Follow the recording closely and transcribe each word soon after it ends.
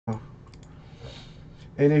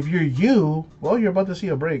And if you're you, well, you're about to see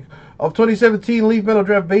a break of 2017 Leaf Metal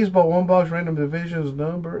Draft Baseball 1-box random divisions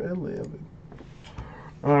number 11.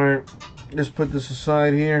 All right, let's put this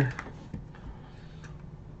aside here.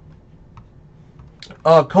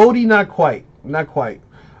 Cody, not quite.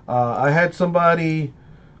 I had somebody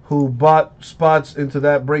who bought spots into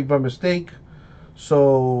that break by mistake.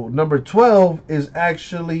 So number 12 is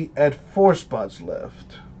actually at 4 spots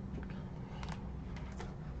left.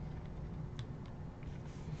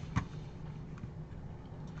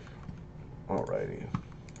 Alrighty.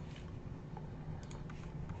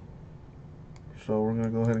 So we're going to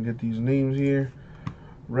go ahead and get these names here.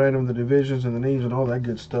 Random the divisions and the names and all that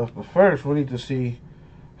good stuff. But first, we need to see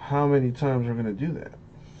how many times we're going to do that.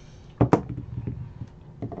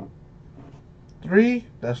 3?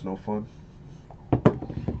 That's no fun.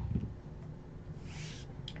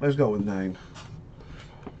 Let's go with 9.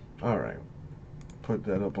 Alright. Put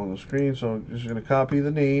that up on the screen. So just going to copy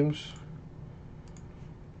the names.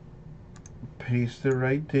 Paste it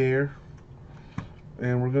right there.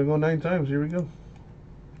 And we're going to go 9 times. Here we go.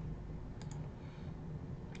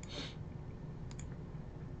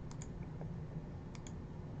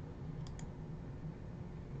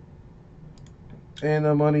 And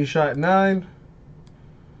the money shot 9.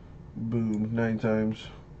 Boom, 9 times.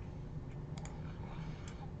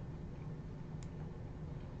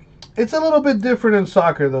 It's a little bit different in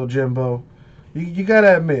soccer, though, Jimbo. You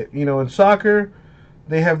gotta admit, in soccer,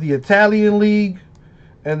 they have the Italian league,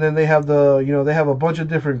 and then they have they have a bunch of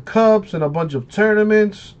different cups and a bunch of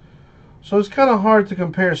tournaments. So it's kind of hard to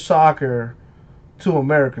compare soccer to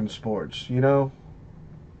American sports,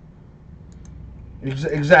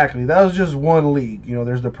 Exactly. That was just one league.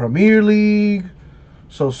 There's the Premier League.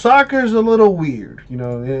 So soccer's a little weird.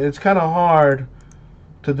 It's kind of hard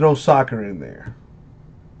to throw soccer in there.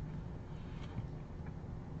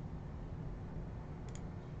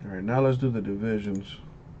 All right, now let's do the divisions.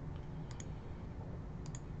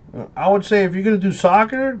 I would say if you're going to do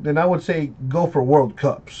soccer, then I would say go for World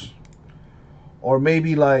Cups. Or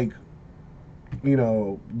maybe like,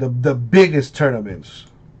 the biggest tournaments.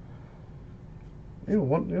 The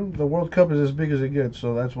World Cup is as big as it gets,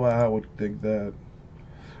 so that's why I would think that.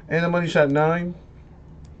 And the money shot 9.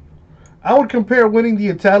 I would compare winning the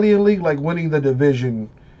Italian league like winning the division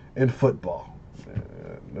in football.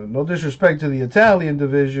 No disrespect to the Italian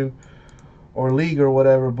division or league or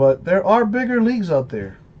whatever, but there are bigger leagues out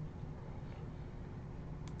there.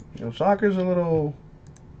 Soccer's a little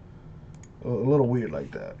weird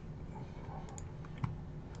like that.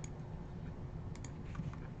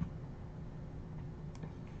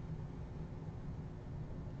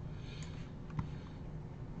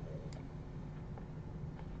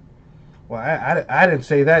 Well, I didn't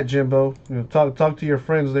say that, Jimbo. Talk to your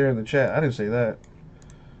friends there in the chat. I didn't say that.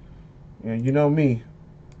 You know me.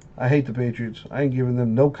 I hate the Patriots. I ain't giving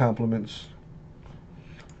them no compliments.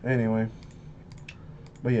 Anyway.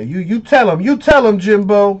 But yeah, you tell them. You tell them,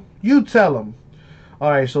 Jimbo. You tell them.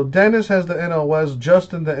 All right, so Dennis has the NL West,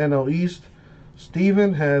 Justin the NL East,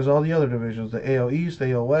 Steven has all the other divisions, the AL East,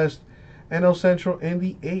 AL West, NL Central, and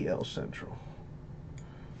the AL Central.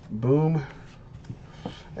 Boom.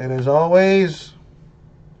 And as always,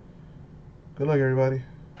 good luck, everybody.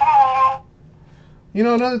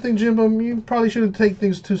 Another thing, Jimbo, you probably shouldn't take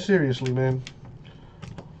things too seriously, man.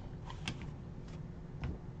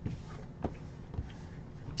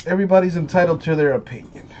 Everybody's entitled to their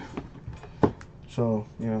opinion. So,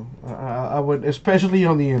 I would, especially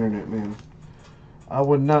on the internet, man, I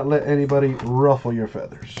would not let anybody ruffle your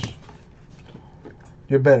feathers.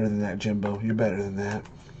 You're better than that, Jimbo. You're better than that.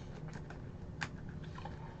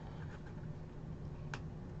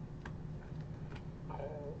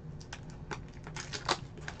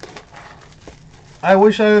 I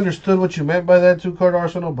wish I understood what you meant by that 2-card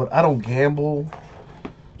arsenal, but I don't gamble.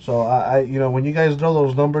 So I when you guys throw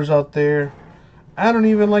those numbers out there, I don't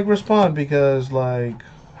even respond because I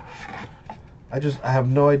have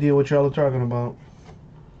no idea what y'all are talking about.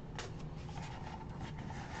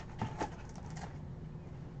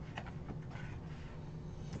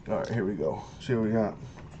 All right, here we go. See what we got.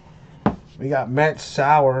 We got Matt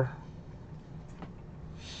Sauer,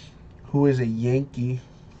 who is a Yankee.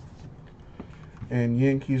 And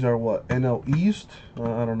Yankees are what? NL East?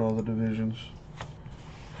 I don't know the divisions.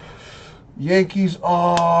 Yankees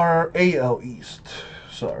are AL East.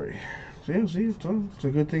 Sorry. See, it's a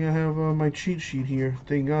good thing I have my cheat sheet here.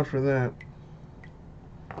 Thank God for that.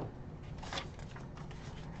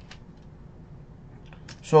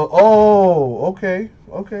 So, okay.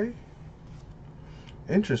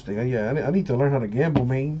 Interesting. Yeah, I need to learn how to gamble,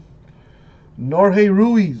 man. Jorge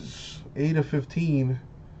Ruiz, 8/15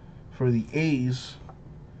 for the A's.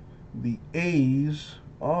 The A's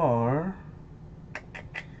are,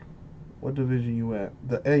 what division you at?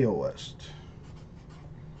 The AL West.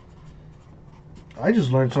 I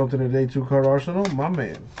just learned something today, too, Card Arsenal. My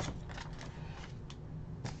man.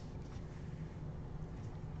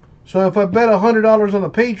 So if I bet $100 on the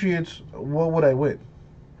Patriots, what would I win?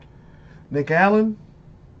 Nick Allen,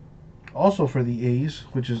 also for the A's,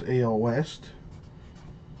 which is AL West.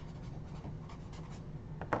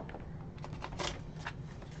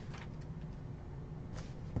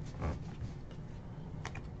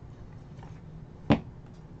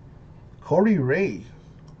 Corey Ray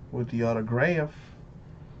with the autograph.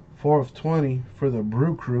 4/20 for the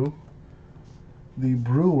Brew Crew. The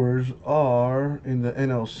Brewers are in the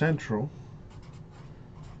NL Central.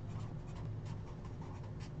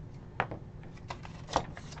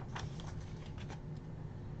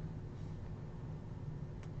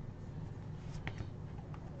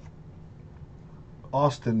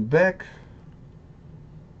 Austin Beck.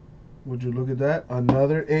 Would you look at that?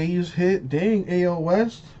 Another A's hit. Dang, AL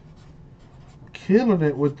West. Killing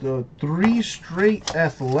it with the 3 straight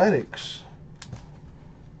Athletics.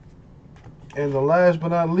 And the last but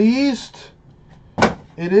not least,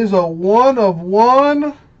 it is a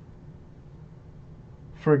 1/1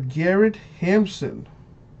 for Garrett Hampson.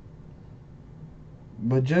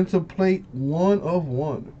 Magenta plate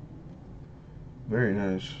 1/1. Very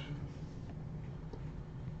nice.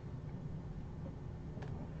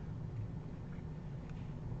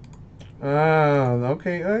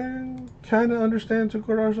 Okay. I kind of understand to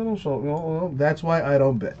Arsenal, so that's why I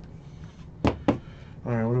don't bet.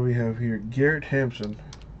 Alright, what do we have here? Garrett Hampson.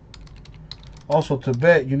 Also, to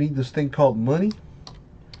bet, you need this thing called money.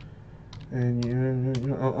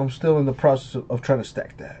 And I'm still in the process of trying to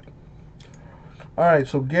stack that. Alright,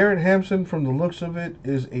 so Garrett Hampson, from the looks of it,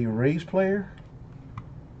 is a Rays player.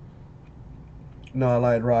 No, I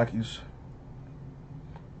lied, Rockies.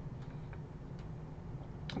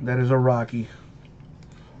 That is a Rocky.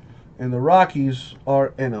 And the Rockies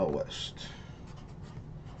are NL West.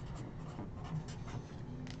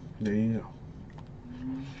 There you go.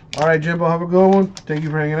 All right, Jimbo, have a good one. Thank you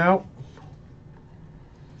for hanging out.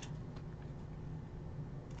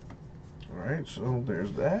 All right, so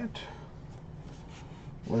there's that.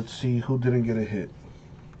 Let's see who didn't get a hit.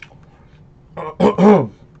 So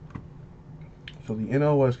the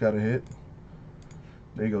NL West got a hit.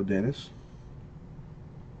 There you go, Dennis.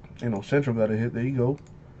 NL Central got a hit. There you go.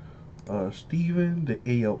 Steven, the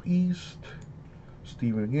AL East.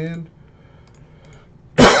 Steven again.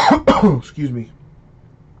 Excuse me.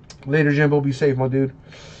 Later, Jimbo. Be safe, my dude.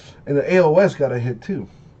 And the AL West got a hit, too.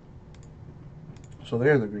 So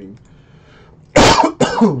they're in the green.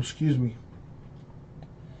 Excuse me.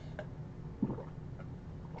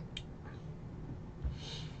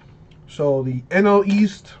 So the NL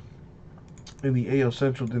East and the AL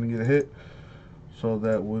Central didn't get a hit. So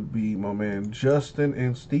that would be my man Justin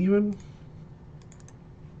and Steven.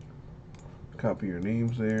 Copy your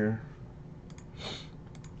names there.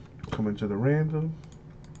 Come into the random.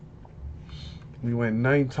 We went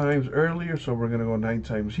 9 times earlier, so we're going to go 9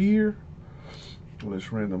 times here. Let's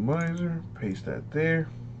randomizer. Paste that there.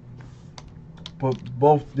 Put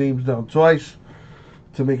both names down twice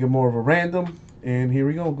to make it more of a random. And here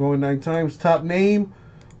we go. Going 9 times. Top name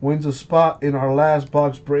wins a spot in our last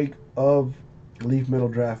box break of Leaf Metal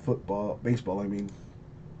Draft baseball, I mean,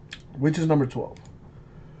 which is number 12.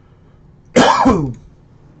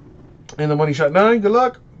 And the money shot 9. Good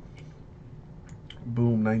luck.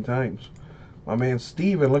 Boom, 9 times. My man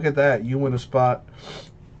Steven, look at that. You win a spot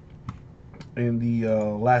in the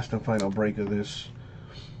last and final break of this.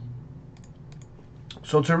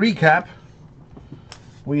 So to recap,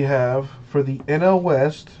 we have for the NL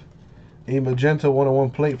West a magenta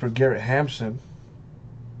 1/1 plate for Garrett Hampson.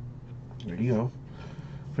 There you go.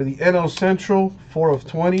 For the NL Central,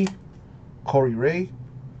 4/20, Corey Ray.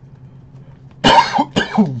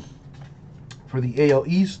 For the AL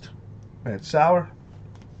East, Matt Sauer.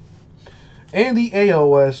 And the AL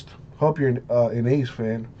West, hope you're an A's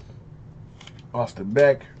fan, Austin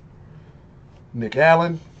Beck, Nick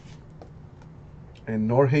Allen,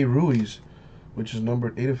 and Jorge Ruiz, which is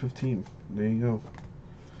numbered 8/15. There you go.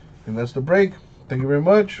 And that's the break. Thank you very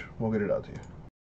much. We'll get it out to you.